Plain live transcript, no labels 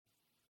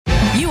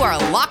You are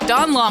Locked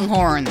On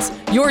Longhorns,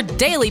 your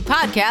daily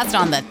podcast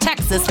on the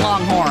Texas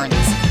Longhorns.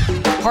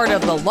 Part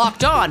of the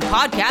Locked On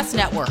Podcast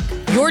Network,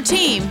 your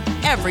team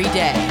every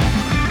day.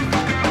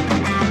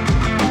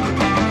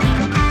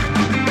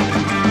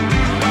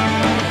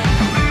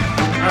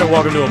 All right,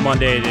 welcome to a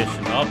Monday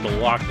edition of the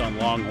Locked On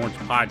Longhorns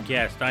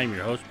podcast. I'm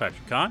your host,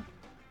 Patrick Kahn.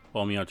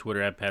 Follow me on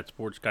Twitter at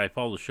PatSportsGuy.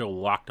 Follow the show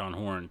Locked On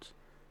Horns.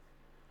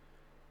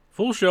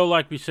 Full show,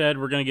 like we said,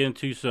 we're going to get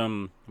into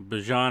some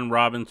Bijan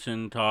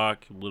Robinson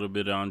talk, a little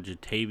bit on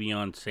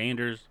Ja'Tavion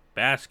Sanders,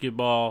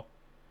 basketball.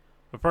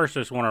 But first,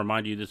 I just want to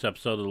remind you this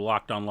episode of the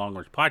Locked On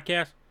Longhorns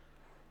podcast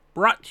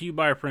brought to you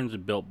by our friends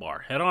at Built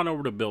Bar. Head on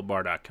over to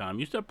BuiltBar.com.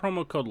 Use that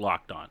promo code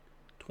LOCKEDON.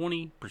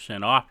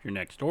 20% off your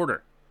next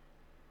order.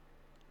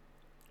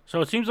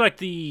 So it seems like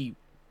the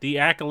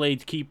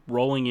accolades keep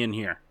rolling in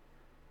here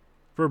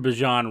for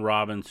Bijan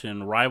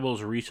Robinson.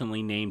 Rivals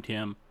recently named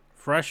him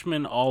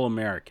Freshman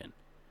All-American.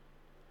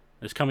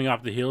 It's coming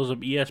off the heels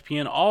of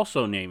ESPN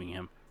also naming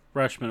him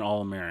Freshman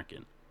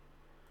All-American.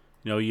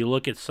 You know, you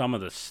look at some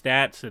of the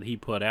stats that he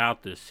put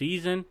out this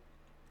season,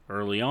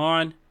 early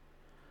on,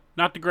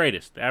 not the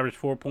greatest. Averaged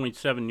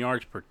 4.7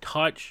 yards per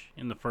touch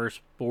in the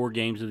first 4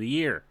 games of the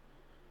year.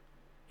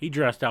 He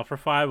dressed out for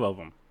 5 of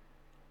them.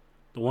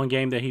 The one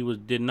game that he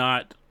did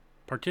not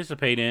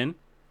participate in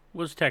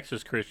was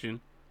Texas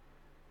Christian,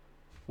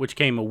 which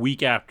came a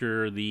week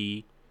after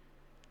the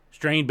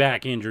strained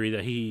back injury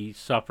that he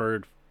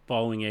suffered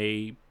following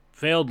a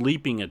failed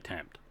leaping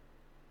attempt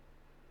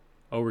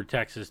over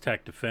Texas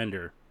Tech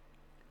defender.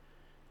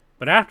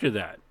 But after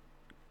that,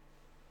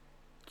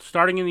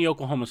 starting in the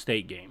Oklahoma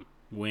State game,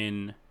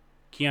 when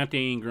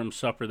Keontae Ingram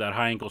suffered that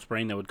high ankle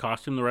sprain that would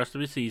cost him the rest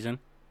of his season,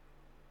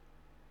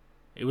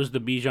 it was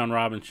the Bijan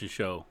Robinson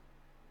show.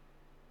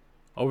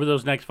 Over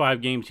those next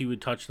 5 games, he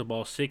would touch the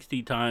ball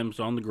 60 times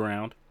on the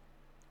ground,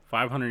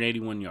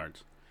 581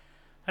 yards.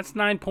 That's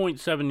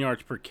 9.7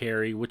 yards per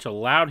carry, which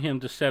allowed him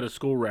to set a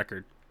school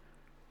record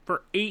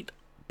for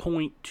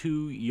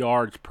 8.2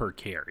 yards per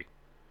carry.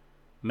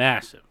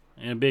 Massive.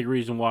 And a big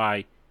reason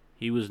why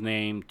he was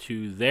named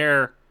to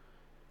their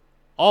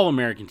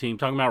All-American team,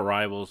 talking about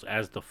rivals,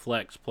 as the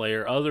flex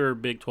player. Other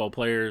Big 12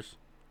 players,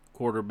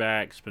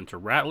 quarterback Spencer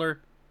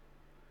Rattler,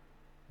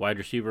 wide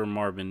receiver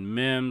Marvin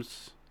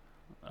Mims.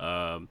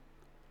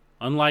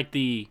 Unlike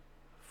the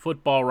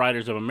Football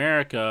Writers of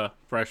America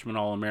freshman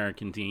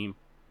All-American team,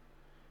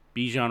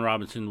 Bijan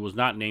Robinson was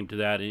not named to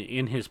that.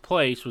 In his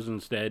place was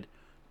instead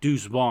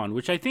Deuce Vaughn,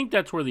 which I think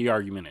that's where the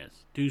argument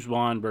is. Deuce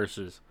Vaughn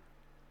versus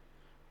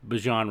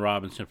Bijan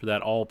Robinson for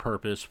that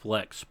all-purpose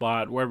flex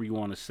spot, wherever you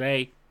want to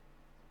say.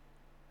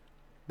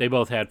 They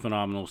both had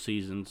phenomenal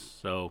seasons,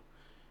 so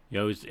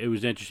it was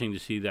interesting to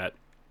see that.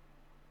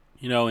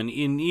 And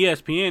in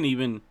ESPN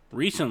even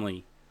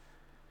recently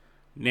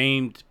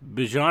named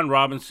Bijan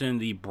Robinson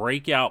the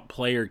breakout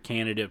player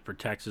candidate for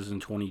Texas in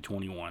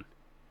 2021. A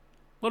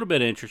little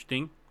bit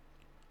interesting.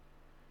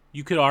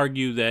 You could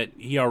argue that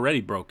he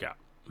already broke out.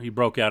 He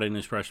broke out in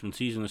his freshman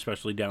season,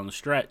 especially down the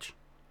stretch.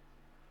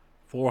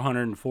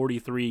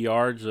 443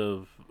 yards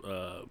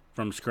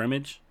from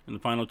scrimmage in the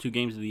final 2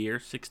 games of the year,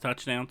 6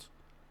 touchdowns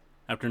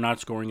after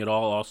not scoring at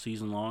all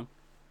season long.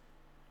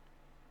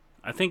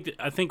 I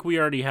think we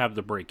already have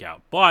the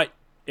breakout, but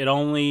it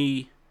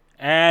only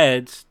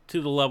adds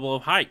to the level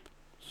of hype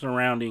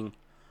surrounding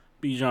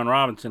Bijan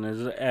Robinson,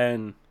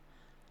 and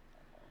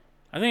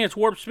I think it's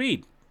warp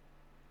speed.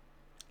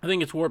 I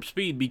think it's warp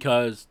speed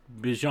because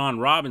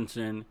Bijan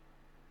Robinson,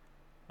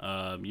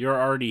 you're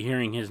already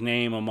hearing his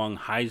name among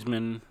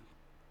Heisman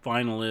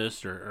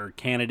finalists or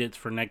candidates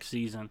for next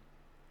season,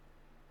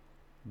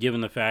 given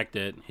the fact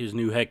that his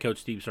new head coach,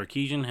 Steve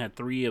Sarkisian, had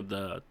 3 of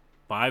the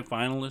 5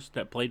 finalists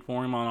that played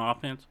for him on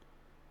offense.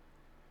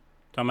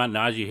 Talking about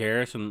Najee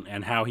Harris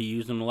and how he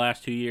used him the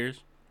last 2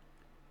 years.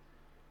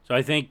 So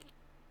I think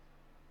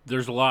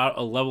there's a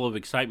level of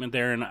excitement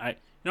there, and I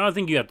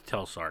think you have to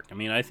tell Sark. I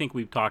mean, I think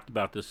we've talked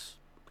about this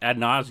ad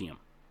nauseum.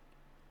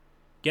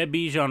 Get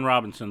Bijan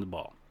Robinson the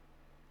ball.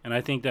 And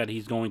I think that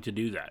he's going to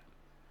do that.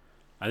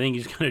 I think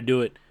he's going to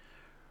do it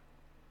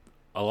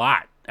a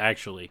lot,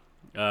 actually.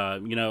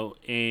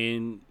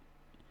 And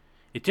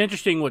it's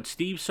interesting what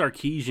Steve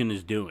Sarkisian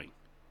is doing.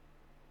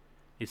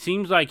 It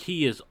seems like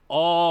he is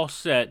all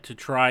set to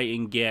try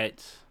and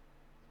get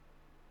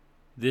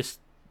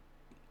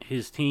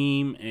his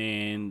team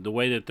and the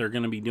way that they're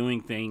going to be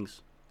doing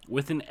things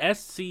with an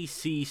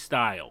SEC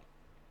style.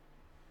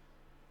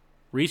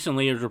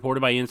 Recently, it was reported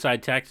by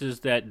Inside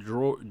Texas that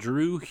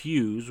Drew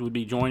Hughes would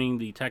be joining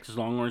the Texas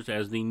Longhorns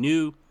as the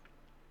new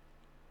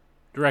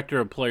director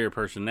of player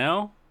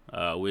personnel.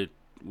 With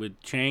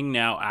Chang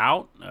now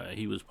out,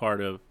 he was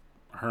part of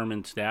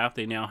Herman's staff.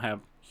 They now have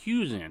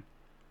Hughes in.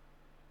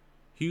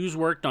 Hughes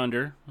worked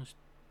under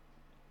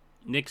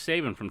Nick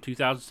Saban from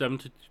 2007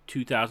 to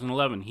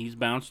 2011. He's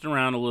bounced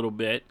around a little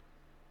bit.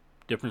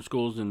 Different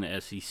schools in the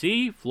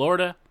SEC,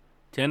 Florida,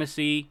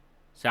 Tennessee,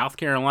 South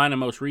Carolina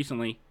most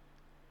recently.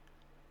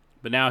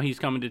 But now he's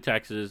coming to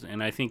Texas,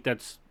 and I think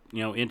that's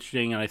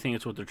interesting, and I think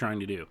it's what they're trying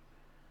to do.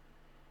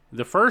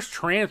 The first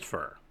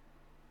transfer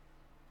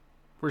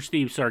for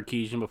Steve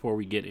Sarkisian before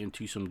we get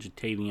into some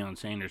Jatavion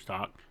Sanders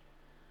talk.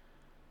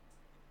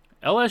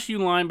 LSU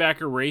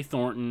linebacker Ray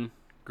Thornton,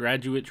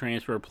 graduate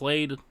transfer,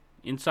 played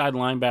inside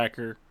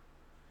linebacker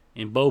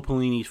in Bo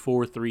Pelini's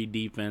 4-3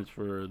 defense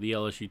for the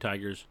LSU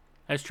Tigers,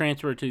 has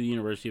transferred to the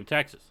University of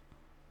Texas.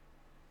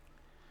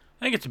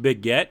 I think it's a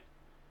big get.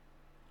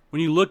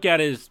 When you look at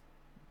his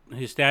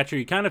stature,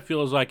 he kind of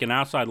feels like an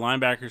outside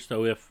linebacker,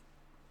 so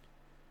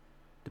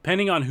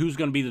depending on who's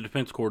going to be the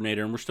defense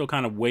coordinator, and we're still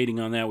kind of waiting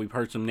on that. We've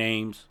heard some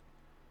names.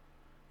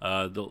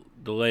 The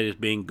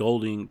latest being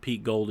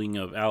Pete Golding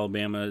of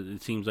Alabama.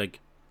 It seems like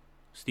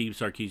Steve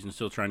Sarkisian is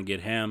still trying to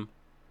get him.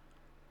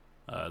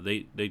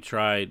 They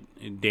tried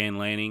Dan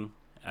Lanning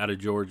out of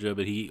Georgia,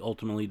 but he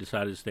ultimately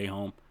decided to stay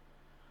home.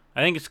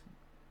 I think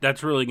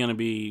that's really going to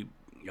be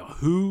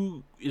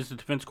who is the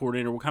defense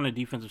coordinator, what kind of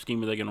defensive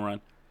scheme are they going to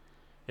run.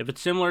 If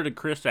it's similar to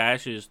Chris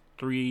Ash's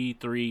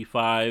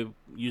 3-3-5,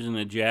 using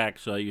the jack,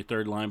 so your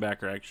third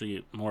linebacker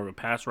actually more of a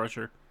pass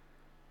rusher,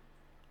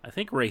 I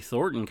think Ray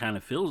Thornton kind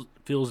of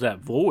fills that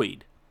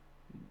void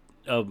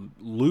of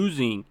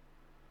losing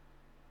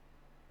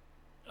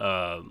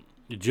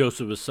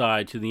Joseph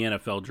Asai to the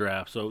NFL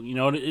draft. So,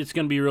 it's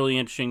going to be really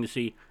interesting to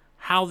see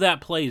how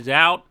that plays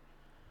out.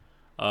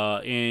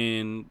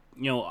 And,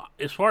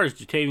 as far as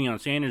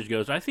Jatavion Sanders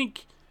goes, I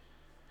think,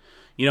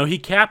 he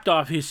capped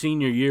off his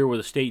senior year with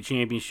a state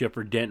championship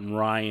for Denton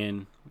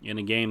Ryan in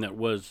a game that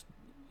was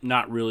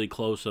not really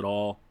close at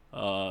all.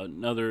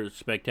 Another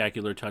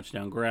spectacular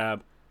touchdown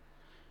grab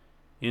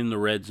in the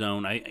red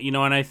zone. And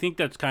I think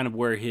that's kind of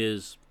where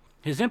his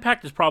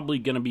impact is probably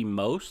going to be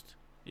most,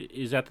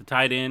 is at the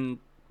tight end,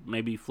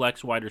 maybe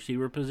flex wide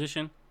receiver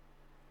position.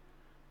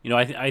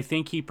 I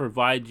think he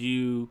provides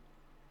you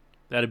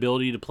that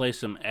ability to play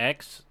some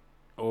X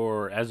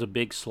or as a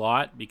big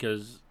slot,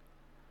 because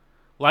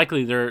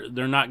likely they're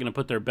not going to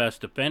put their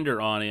best defender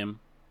on him,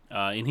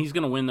 and he's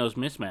going to win those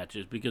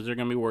mismatches because they're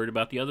going to be worried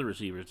about the other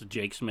receivers, a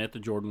Jake Smith, a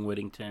Jordan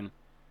Whittington,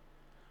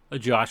 a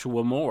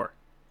Joshua Moore.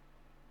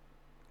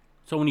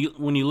 So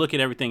when you look at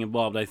everything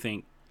involved, I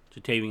think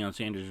Jatavion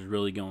Sanders is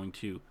really going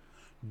to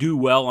do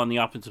well on the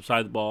offensive side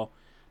of the ball.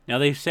 Now,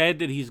 they've said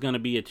that he's going to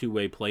be a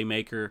two-way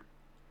playmaker.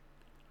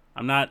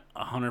 I'm not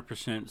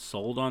 100%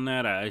 sold on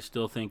that. I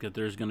still think that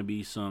there's going to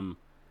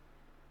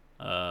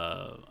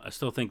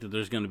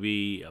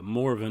be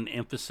more of an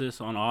emphasis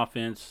on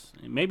offense,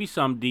 maybe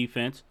some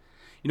defense.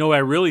 I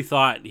really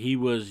thought he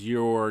was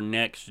your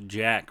next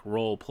Jack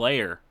role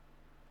player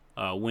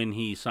when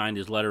he signed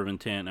his letter of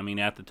intent. I mean,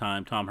 at the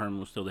time, Tom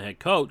Herman was still the head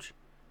coach,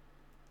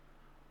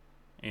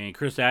 and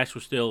Chris Ash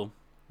was still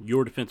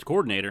your defense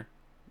coordinator.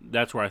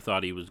 That's where I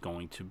thought he was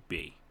going to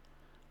be.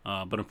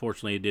 But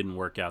unfortunately, it didn't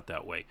work out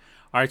that way.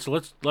 All right, so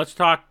let's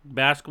talk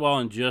basketball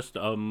in just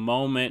a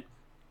moment.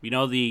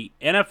 The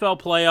NFL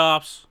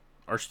playoffs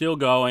are still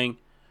going.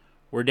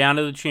 We're down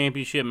to the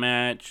championship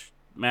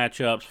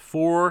matchups.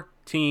 4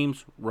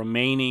 teams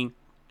remaining.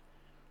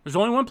 There's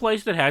only one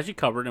place that has you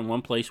covered and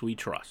one place we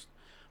trust.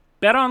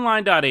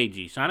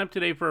 BetOnline.ag. Sign up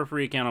today for a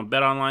free account on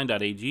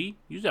BetOnline.ag.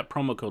 Use that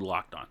promo code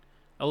LOCKEDON,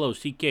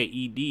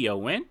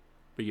 LOCKEDON,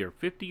 for your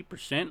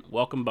 50%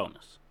 welcome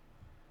bonus.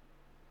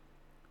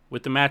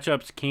 With the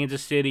matchups,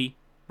 Kansas City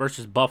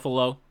versus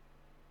Buffalo.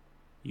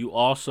 You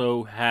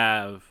also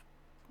have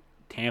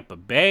Tampa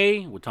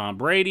Bay with Tom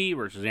Brady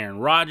versus Aaron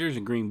Rodgers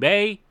in Green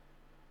Bay.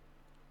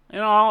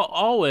 And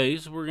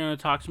always, we're going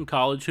to talk some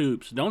college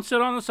hoops. Don't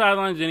sit on the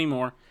sidelines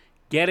anymore.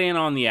 Get in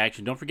on the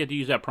action. Don't forget to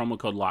use that promo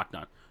code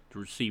LOCKEDON to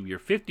receive your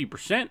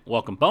 50%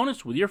 welcome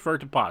bonus with your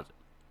first deposit.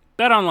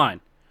 BetOnline,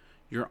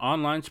 your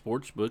online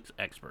sportsbooks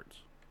experts.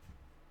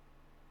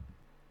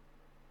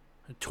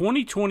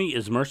 2020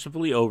 is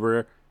mercifully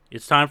over.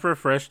 It's time for a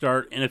fresh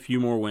start and a few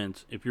more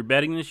wins. If you're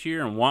betting this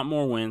year and want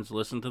more wins,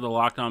 listen to the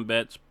Locked On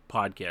Bets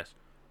podcast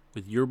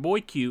with your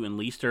boy Q and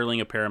Lee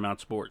Sterling of Paramount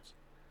Sports.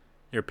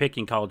 They're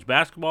picking college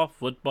basketball,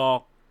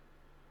 football,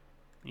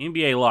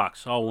 NBA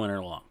locks all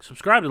winter long.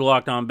 Subscribe to the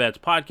Locked On Bets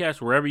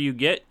podcast wherever you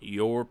get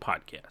your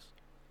podcasts.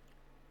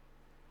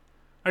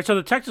 All right, so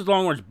the Texas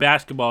Longhorns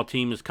basketball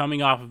team is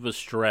coming off of a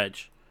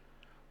stretch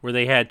where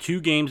they had 2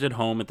 games at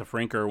home at the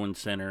Frank Erwin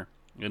Center.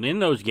 And in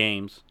those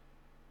games,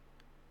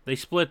 they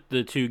split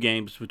the 2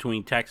 games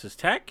between Texas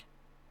Tech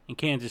and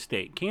Kansas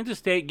State. Kansas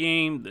State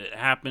game that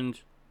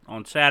happened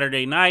on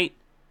Saturday night,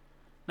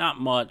 not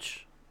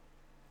much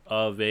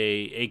of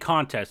a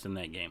contest in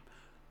that game.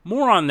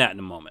 More on that in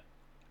a moment.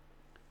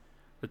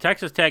 The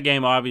Texas Tech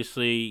game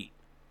obviously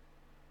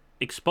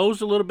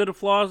exposed a little bit of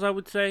flaws, I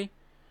would say.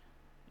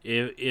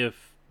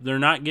 If they're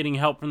not getting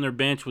help from their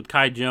bench with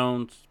Kai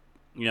Jones,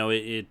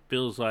 it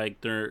feels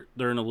like they're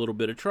in a little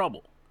bit of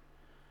trouble.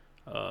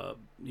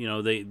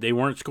 They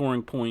weren't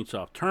scoring points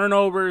off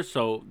turnovers,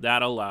 so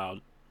that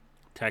allowed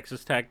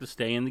Texas Tech to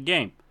stay in the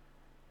game.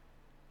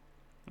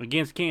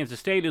 Against Kansas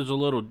State, it was a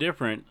little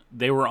different.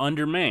 They were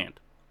undermanned.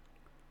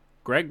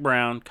 Greg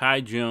Brown,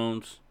 Kai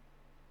Jones,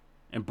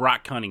 and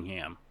Brock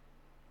Cunningham,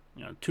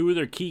 2 of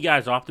their key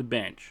guys off the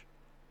bench,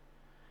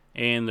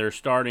 and their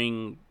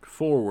starting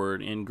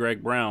forward in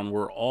Greg Brown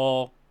were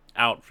all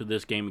out for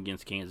this game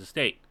against Kansas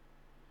State.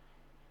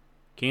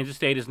 Kansas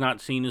State is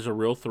not seen as a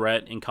real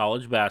threat in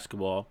college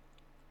basketball,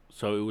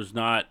 so it was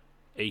not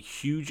a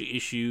huge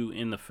issue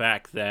in the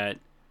fact that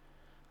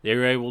they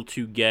were able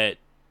to get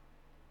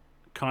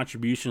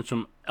contributions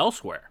from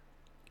elsewhere.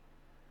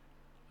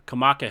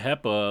 Kamaka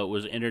Hepa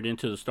was entered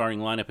into the starting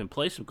lineup in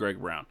place of Greg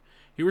Brown.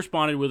 He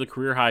responded with a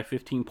career-high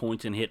 15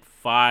 points and hit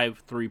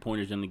 5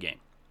 3-pointers in the game.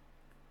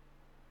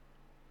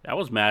 That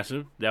was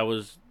massive. That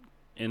was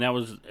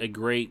a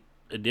great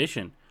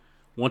addition.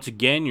 Once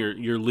again,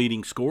 your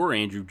leading scorer,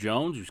 Andrew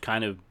Jones, who's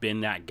kind of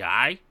been that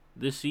guy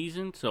this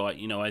season. So,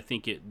 I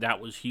think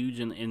that was huge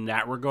in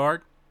that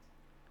regard.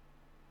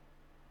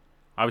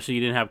 Obviously,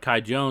 you didn't have Kai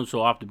Jones,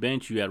 so off the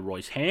bench you had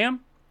Royce Ham.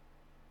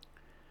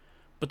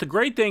 But the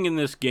great thing in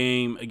this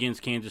game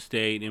against Kansas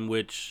State, in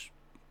which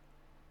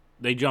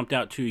they jumped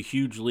out to a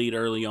huge lead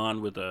early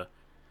on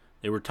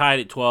they were tied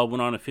at 12,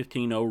 went on a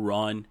 15-0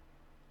 run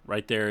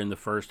right there in the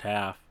first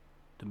half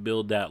to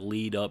build that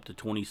lead up to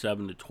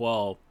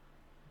 27-12.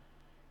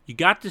 You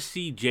got to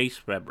see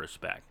Jace Febres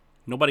back.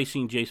 Nobody's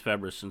seen Jace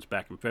Febres since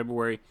back in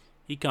February.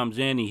 He comes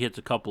in, he hits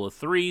a couple of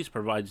threes,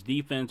 provides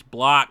defense,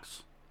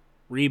 blocks,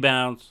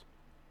 rebounds.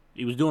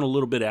 He was doing a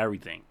little bit of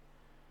everything.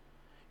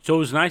 So it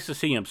was nice to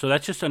see him. So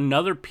that's just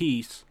another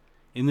piece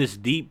in this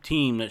deep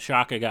team that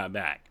Shaka got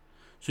back.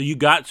 So you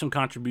got some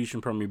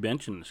contribution from your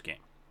bench in this game.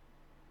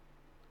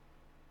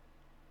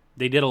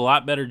 They did a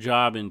lot better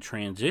job in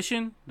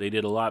transition. They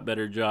did a lot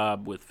better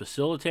job with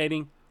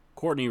facilitating.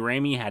 Courtney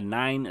Ramey had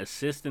 9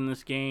 assists in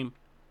this game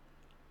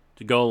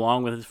to go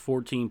along with his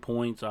 14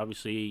 points.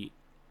 Obviously, you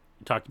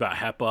talked about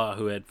Hepa,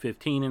 who had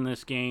 15 in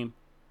this game.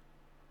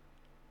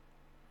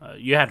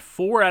 You had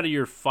 4 out of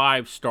your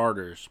 5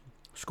 starters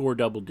score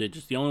double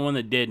digits. The only one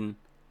that didn't,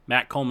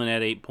 Matt Coleman,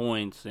 had 8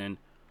 points, and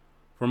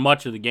for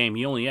much of the game,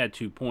 he only had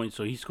 2 points,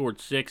 so he scored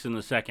 6 in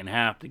the second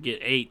half to get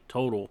 8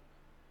 total.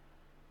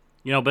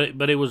 But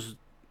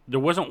there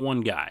wasn't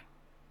one guy.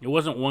 It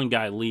wasn't one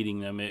guy leading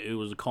them. It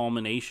was a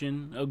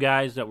culmination of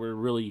guys that were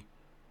really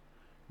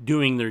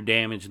doing their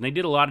damage, and they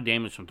did a lot of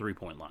damage from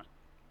three-point line.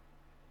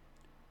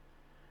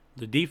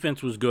 The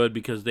defense was good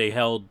because they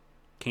held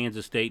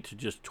Kansas State to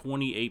just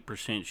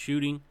 28%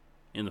 shooting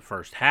in the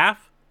first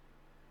half,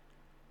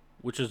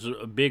 which is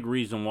a big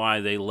reason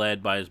why they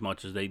led by as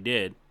much as they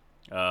did.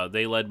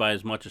 They led by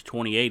as much as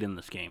 28 in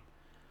this game.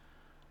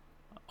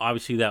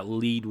 Obviously, that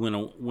lead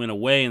went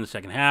away in the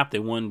second half. They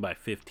won by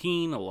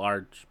 15. A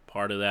large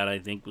part of that, I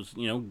think, was,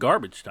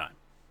 garbage time.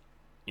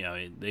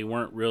 They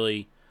weren't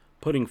really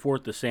putting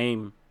forth the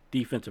same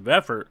defensive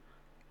effort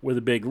with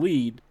a big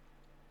lead.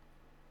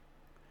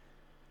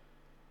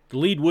 The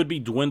lead would be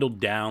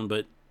dwindled down,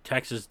 but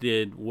Texas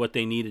did what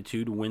they needed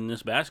to win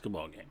this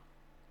basketball game.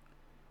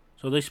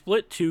 So they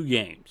split 2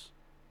 games.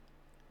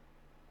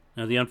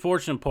 Now, the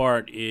unfortunate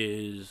part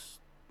is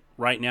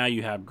right now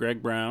you have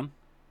Greg Brown,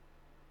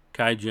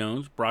 Kai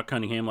Jones, Brock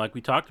Cunningham, like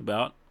we talked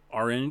about,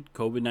 are in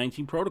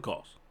COVID-19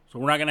 protocols. So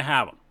we're not going to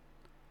have them.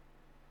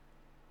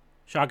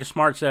 Shaka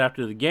Smart said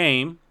after the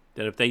game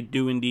that if they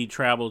do indeed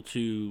travel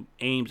to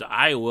Ames,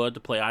 Iowa to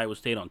play Iowa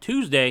State on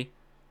Tuesday,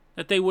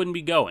 that they wouldn't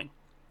be going.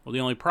 Well, the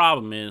only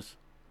problem is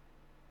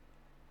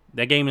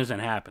that game isn't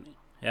happening.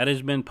 That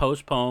has been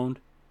postponed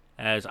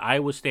as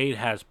Iowa State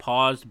has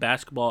paused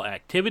basketball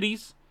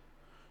activities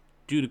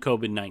due to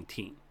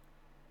COVID-19.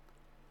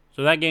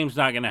 So that game's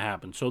not going to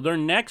happen. So their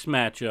next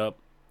matchup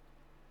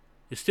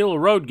is still a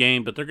road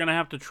game, but they're going to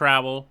have to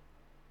travel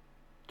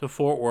to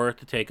Fort Worth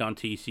to take on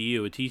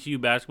TCU, a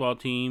TCU basketball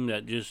team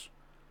that just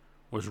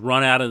was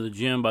run out of the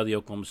gym by the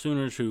Oklahoma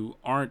Sooners, who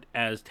aren't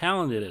as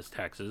talented as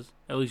Texas.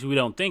 At least we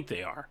don't think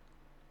they are.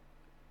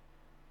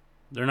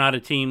 They're not a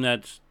team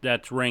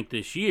that's ranked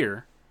this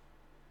year.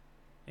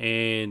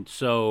 And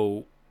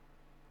so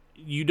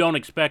you don't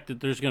expect that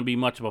there's going to be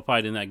much of a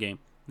fight in that game.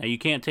 Now, you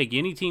can't take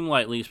any team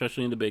lightly,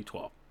 especially in the Big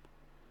 12.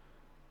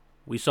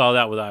 We saw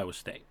that with Iowa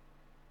State.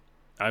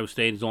 Iowa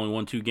State has only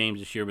won 2 games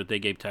this year, but they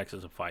gave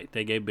Texas a fight.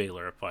 They gave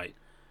Baylor a fight.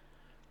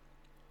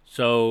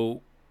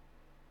 So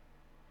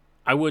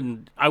I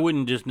wouldn't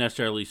just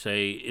necessarily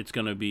say it's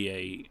going to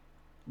be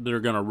they're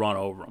going to run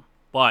over them.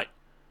 But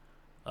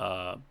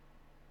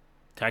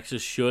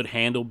Texas should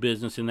handle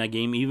business in that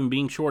game, even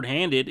being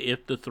shorthanded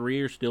if the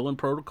 3 are still in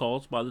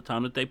protocols by the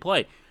time that they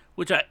play,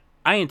 which I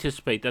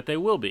anticipate that they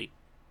will be.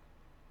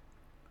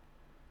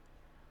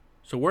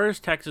 So where is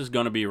Texas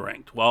going to be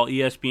ranked? Well,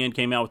 ESPN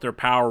came out with their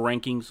power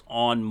rankings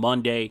on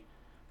Monday.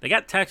 They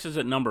got Texas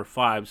at number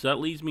 5, so that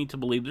leads me to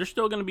believe they're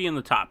still going to be in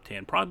the top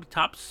 10, probably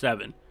top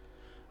 7.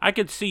 I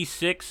could see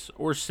 6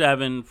 or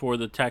 7 for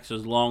the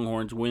Texas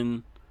Longhorns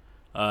when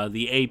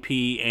the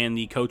AP and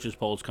the coaches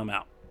polls come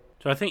out.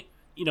 So I think,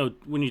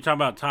 when you talk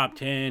about top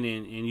 10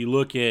 and you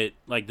look at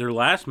like their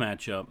last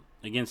matchup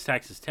against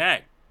Texas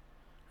Tech,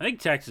 I think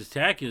Texas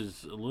Tech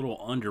is a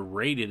little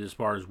underrated as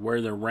far as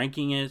where their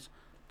ranking is.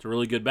 It's a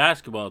really good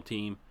basketball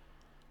team.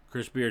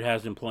 Chris Beard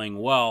has them playing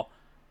well.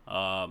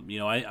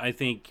 I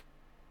think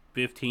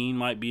 15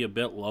 might be a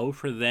bit low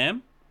for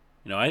them.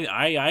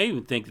 I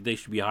even think that they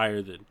should be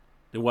higher than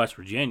West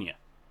Virginia.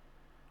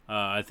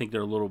 I think they're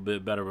a little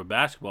bit better of a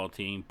basketball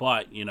team,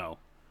 but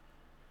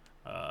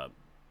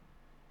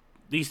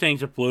these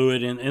things are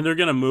fluid, and they're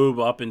going to move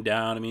up and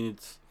down. I mean,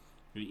 it's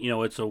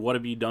a what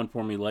have you done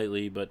for me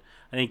lately? But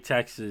I think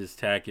Texas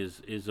Tech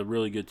is a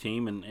really good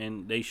team,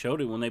 and they showed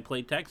it when they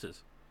played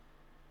Texas.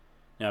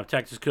 Now, if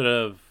Texas could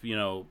have,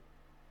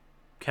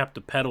 kept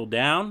the pedal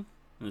down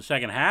in the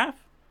second half,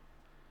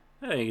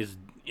 I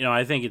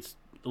think it's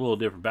a little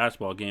different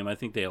basketball game. I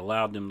think they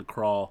allowed them to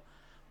crawl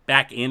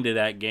back into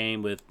that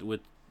game with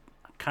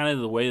kind of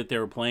the way that they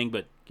were playing,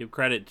 but give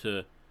credit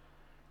to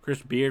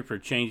Chris Beard for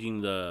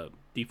changing the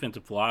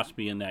defensive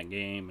philosophy in that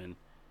game and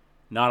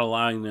not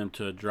allowing them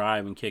to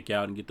drive and kick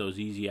out and get those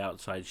easy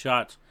outside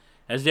shots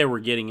as they were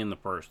getting in the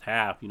first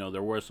half.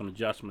 There was some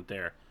adjustment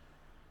there.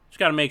 Just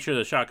got to make sure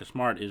that Shaka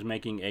Smart is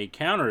making a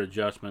counter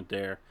adjustment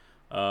there,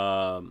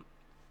 and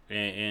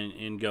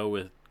go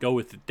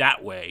with it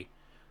that way,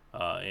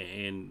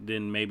 and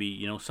then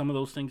maybe some of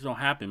those things don't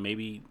happen.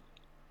 Maybe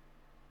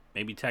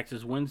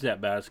Texas wins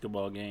that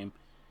basketball game,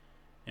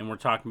 and we're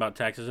talking about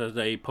Texas as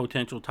a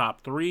potential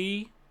top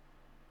 3.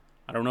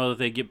 I don't know that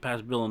they get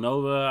past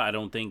Villanova. I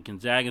don't think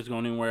Gonzaga's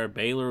going anywhere.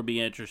 Baylor will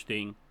be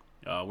interesting.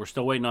 We're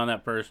still waiting on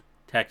that first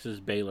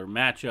Texas-Baylor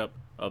matchup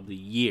of the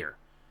year.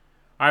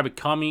 All right, but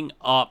coming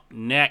up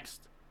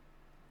next,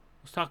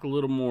 let's talk a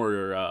little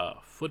more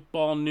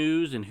football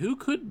news and who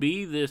could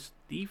be this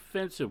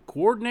defensive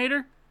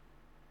coordinator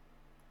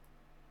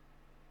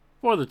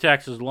for the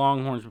Texas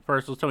Longhorns. But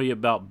first, let's tell you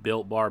about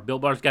Built Bar.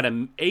 Built Bar's got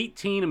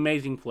 18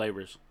 amazing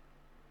flavors.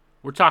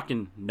 We're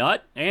talking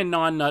nut and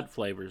non-nut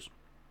flavors.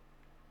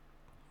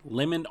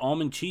 Lemon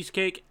almond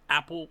cheesecake,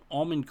 apple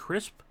almond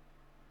crisp,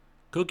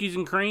 cookies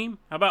and cream.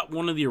 How about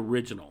one of the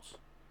originals?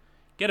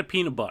 Get a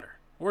peanut butter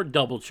or a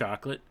double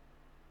chocolate.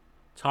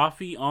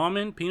 Toffee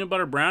almond, peanut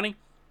butter brownie.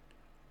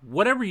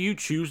 Whatever you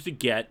choose to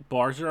get,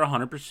 bars are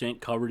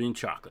 100% covered in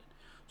chocolate.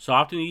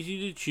 Soft and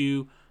easy to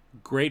chew,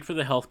 great for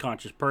the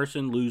health-conscious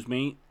person.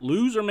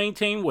 Lose or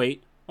maintain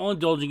weight while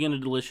indulging in a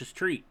delicious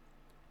treat.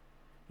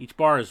 Each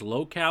bar is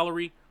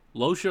low-calorie,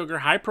 low-sugar,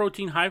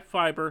 high-protein,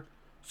 high-fiber,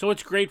 so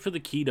it's great for the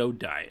keto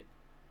diet.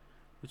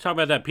 Let's talk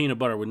about that peanut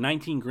butter with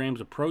 19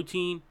 grams of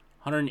protein,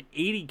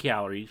 180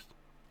 calories,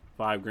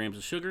 5 grams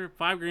of sugar,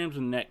 5 grams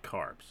of net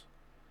carbs.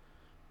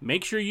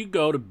 Make sure you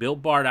go to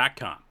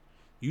BuiltBar.com.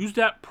 Use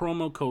that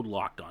promo code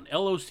LOCKEDON,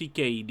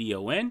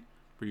 LOCKEDON,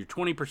 for your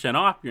 20%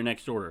 off your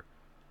next order.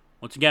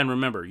 Once again,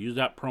 remember, use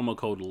that promo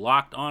code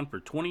LOCKEDON for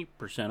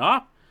 20%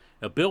 off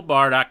at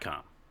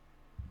BuiltBar.com.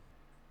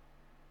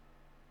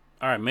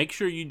 All right, make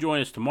sure you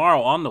join us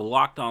tomorrow on the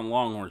Locked On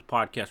Longhorns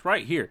podcast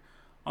right here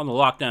on the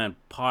Locked On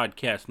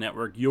Podcast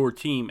Network, your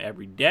team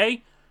every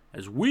day,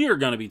 as we are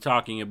going to be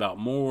talking about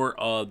more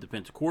of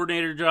defensive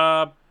coordinator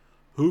job,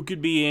 who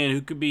could be in,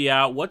 who could be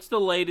out, what's the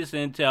latest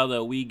intel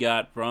that we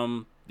got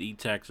from the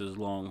Texas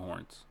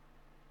Longhorns.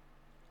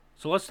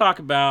 So let's talk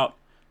about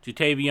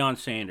Ja'Tavion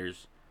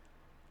Sanders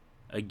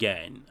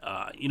again.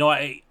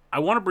 I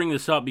want to bring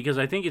this up because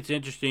I think it's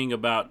interesting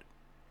about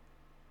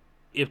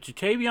if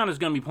Ja'Tavion is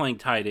going to be playing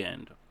tight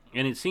end,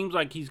 and it seems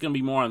like he's going to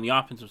be more on the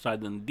offensive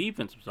side than the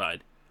defensive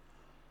side,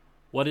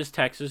 what does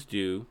Texas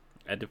do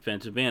at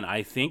defensive end?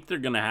 I think they're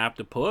going to have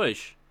to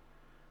push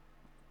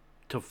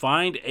to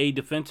find a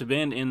defensive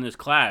end in this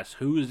class.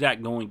 Who is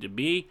that going to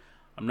be?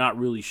 I'm not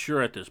really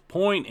sure at this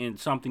point, and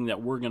it's something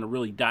that we're going to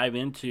really dive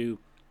into,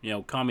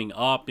 coming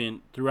up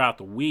and throughout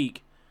the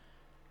week.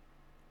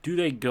 Do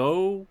they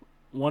go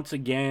once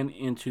again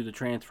into the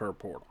transfer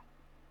portal?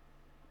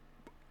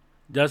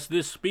 Does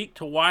this speak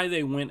to why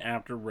they went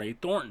after Ray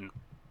Thornton?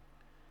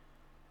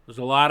 There's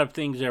a lot of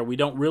things there we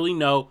don't really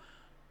know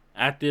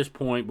at this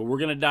point, but we're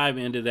going to dive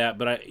into that.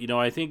 But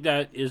I think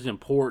that is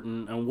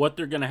important, and what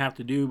they're going to have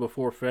to do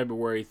before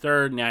February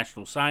 3rd,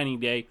 National Signing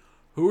Day.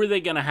 Who are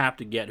they going to have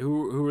to get?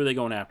 Who are they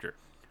going after?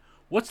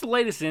 What's the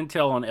latest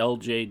intel on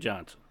L.J.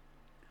 Johnson?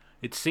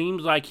 It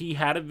seems like he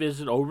had a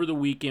visit over the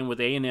weekend with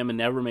A&M and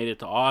never made it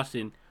to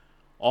Austin.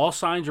 All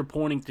signs are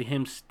pointing to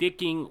him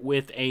sticking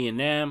with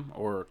A&M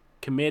or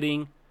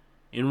committing,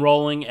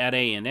 enrolling at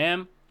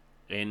A&M,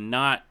 and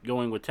not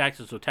going with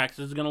Texas. So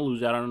Texas is going to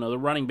lose out on another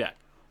running back.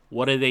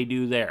 What do they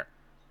do there?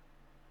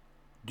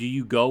 Do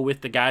you go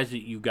with the guys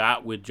that you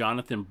got with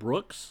Jonathan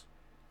Brooks,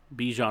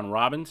 Bijan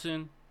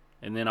Robinson,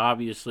 and then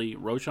obviously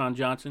Roschon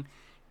Johnson?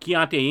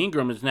 Keontae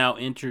Ingram is now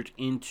entered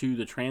into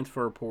the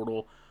transfer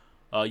portal.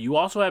 You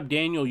also have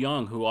Daniel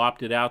Young, who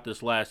opted out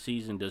this last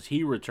season. Does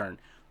he return?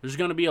 There's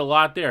going to be a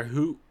lot there.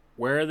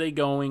 Where are they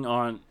going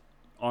on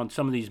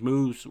some of these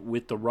moves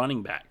with the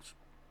running backs?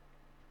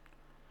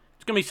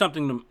 It's going to be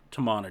something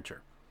to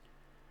monitor.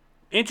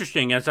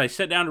 Interesting, as I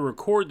sat down to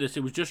record this,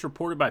 it was just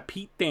reported by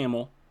Pete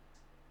Thamel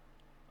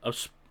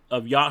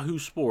of Yahoo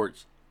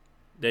Sports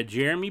that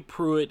Jeremy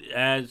Pruitt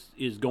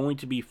is going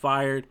to be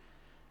fired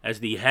as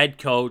the head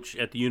coach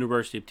at the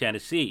University of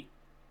Tennessee.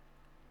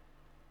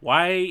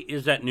 Why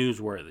is that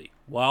newsworthy?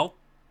 Well,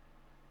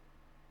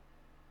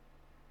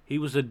 he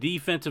was a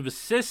defensive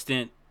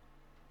assistant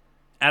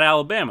at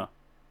Alabama.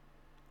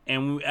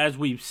 And as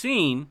we've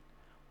seen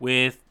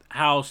with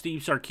how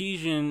Steve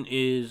Sarkisian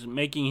is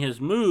making his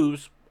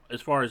moves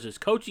as far as his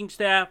coaching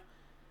staff,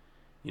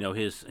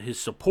 his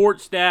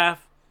support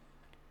staff,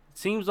 It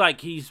seems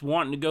like he's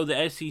wanting to go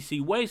the SEC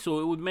way, so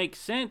it would make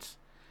sense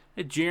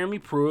that Jeremy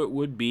Pruitt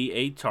would be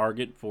a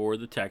target for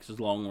the Texas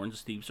Longhorns,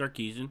 Steve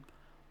Sarkisian,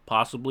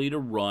 possibly to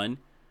run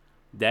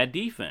that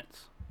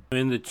defense.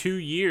 In the 2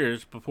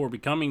 years before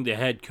becoming the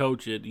head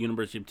coach at the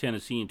University of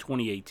Tennessee in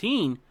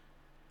 2018,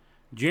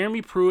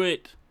 Jeremy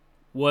Pruitt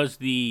was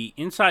the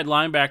inside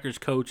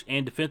linebackers coach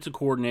and defensive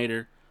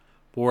coordinator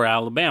for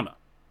Alabama.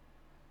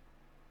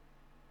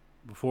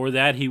 Before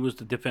that, he was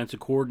the defensive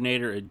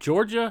coordinator at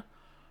Georgia,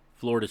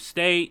 Florida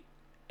State,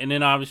 and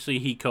then obviously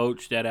he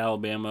coached at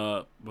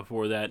Alabama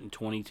before that in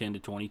 2010 to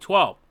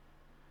 2012.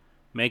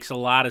 Makes a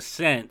lot of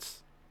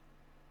sense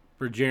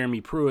for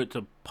Jeremy Pruitt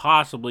to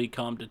possibly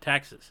come to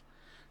Texas.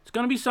 It's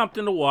going to be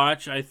something to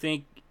watch. I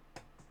think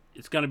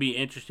it's going to be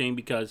interesting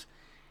because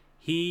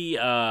he,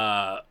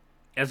 as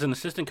an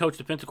assistant coach,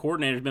 defensive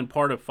coordinator, has been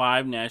part of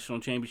 5 national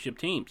championship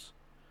teams.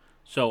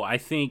 So I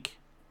think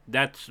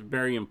that's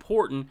very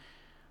important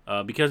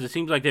because it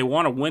seems like they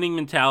want a winning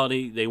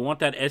mentality. They want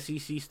that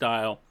SEC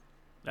style.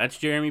 That's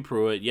Jeremy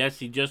Pruitt. Yes,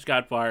 he just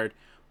got fired,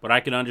 but I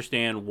can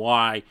understand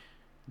why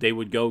they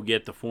would go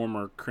get the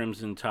former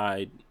Crimson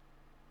Tide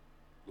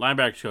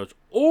linebackers coach.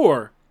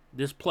 Or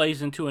this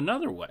plays into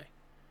another way.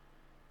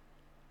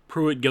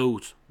 Pruitt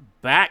goes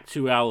back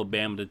to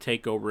Alabama to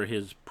take over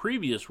his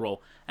previous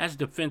role as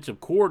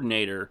defensive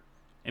coordinator,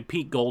 and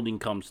Pete Golding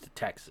comes to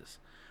Texas.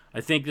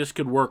 I think this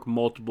could work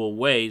multiple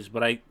ways,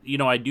 but I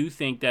do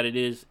think that it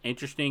is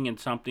interesting and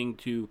something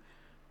to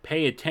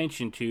pay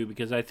attention to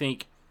because I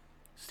think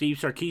Steve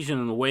Sarkisian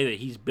and the way that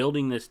he's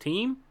building this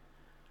team,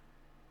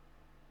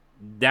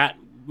 that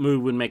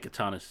move would make a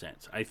ton of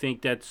sense. I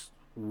think that's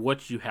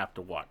what you have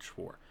to watch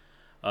for.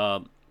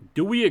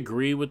 Do we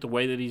agree with the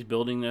way that he's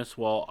building this?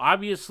 Well,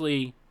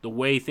 obviously, the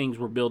way things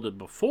were built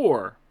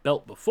before,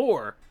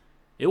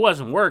 it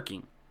wasn't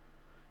working.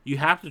 You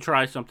have to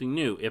try something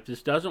new. If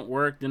this doesn't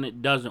work, then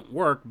it doesn't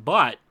work.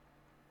 But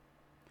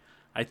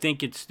I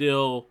think it's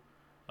still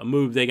a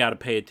move they got to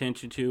pay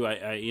attention to.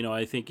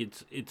 I think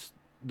it's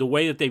the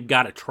way that they've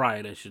got to try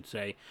it, I should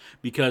say,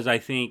 because I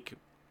think,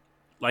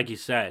 like you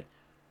said,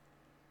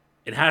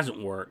 it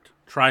hasn't worked.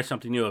 Try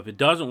something new. If it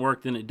doesn't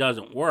work, then it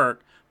doesn't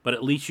work. But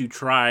at least you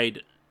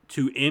tried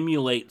to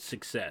emulate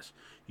success.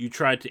 You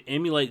tried to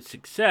emulate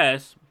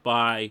success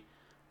by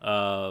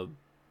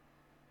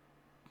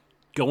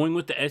going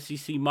with the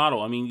SEC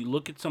model. I mean, you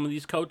look at some of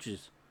these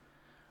coaches.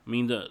 I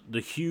mean,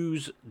 the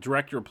Hughes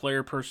director of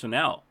player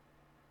personnel,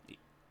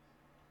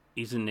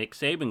 he's a Nick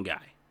Saban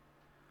guy.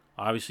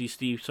 Obviously,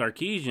 Steve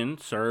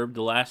Sarkisian served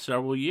the last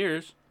several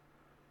years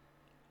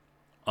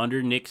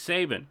under Nick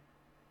Saban.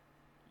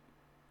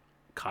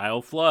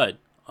 Kyle Flood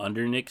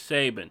under Nick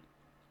Saban.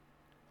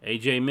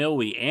 A.J.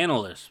 Milwee,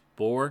 analyst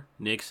for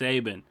Nick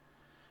Saban.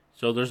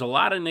 So there's a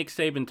lot of Nick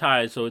Saban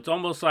ties. So it's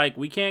almost like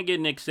we can't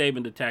get Nick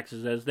Saban to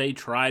Texas as they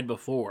tried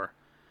before.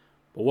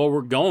 But what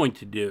we're going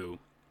to do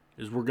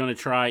is we're going to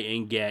try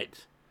and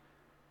get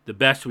the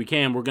best we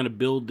can. We're going to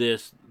build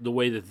this the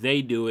way that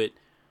they do it.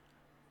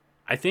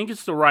 I think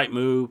it's the right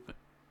move.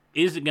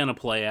 Is it going to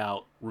play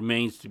out?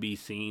 Remains to be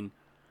seen.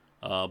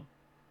 But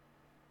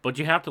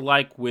you have to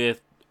like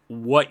with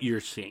what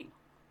you're seeing.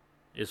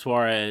 As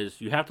far as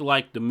you have to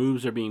like the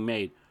moves that are being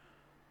made.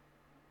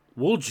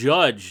 We'll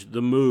judge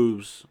the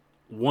moves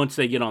once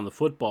they get on the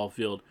football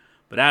field.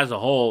 But as a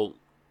whole,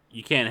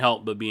 you can't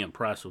help but be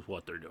impressed with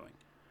what they're doing.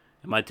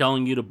 Am I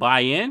telling you to buy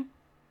in?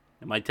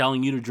 Am I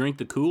telling you to drink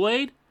the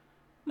Kool-Aid?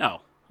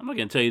 No, I'm not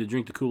going to tell you to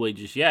drink the Kool-Aid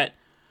just yet.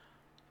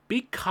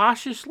 Be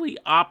cautiously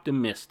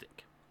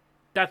optimistic.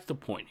 That's the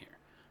point here.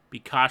 Be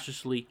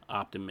cautiously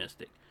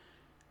optimistic.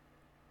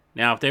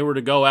 Now, if they were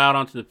to go out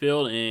onto the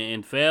field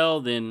and fail,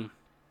 then,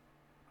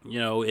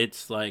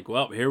 it's like,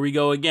 well, here we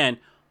go again.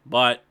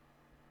 But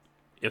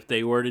if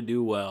they were to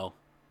do well,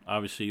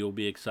 obviously you'll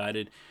be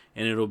excited,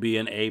 and it'll be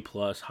an A+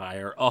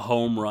 hire, a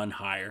home run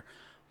hire.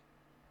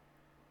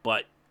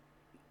 But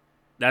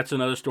that's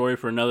another story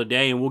for another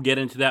day, and we'll get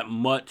into that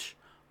much,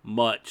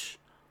 much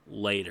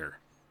later.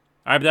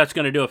 All right, but that's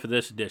going to do it for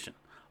this edition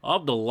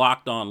of the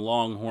Locked On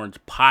Longhorns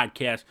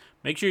podcast.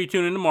 Make sure you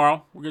tune in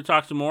tomorrow. We're going to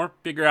talk some more,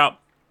 figure out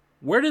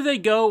where do they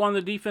go on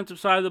the defensive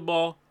side of the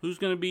ball, who's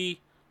going to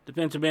be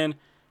defensive end,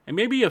 and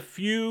maybe a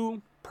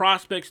few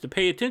prospects to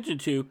pay attention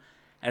to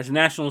as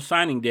National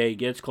Signing Day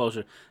gets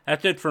closer.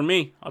 That's it for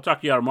me. I'll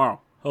talk to you all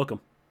tomorrow. Hook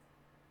 'em.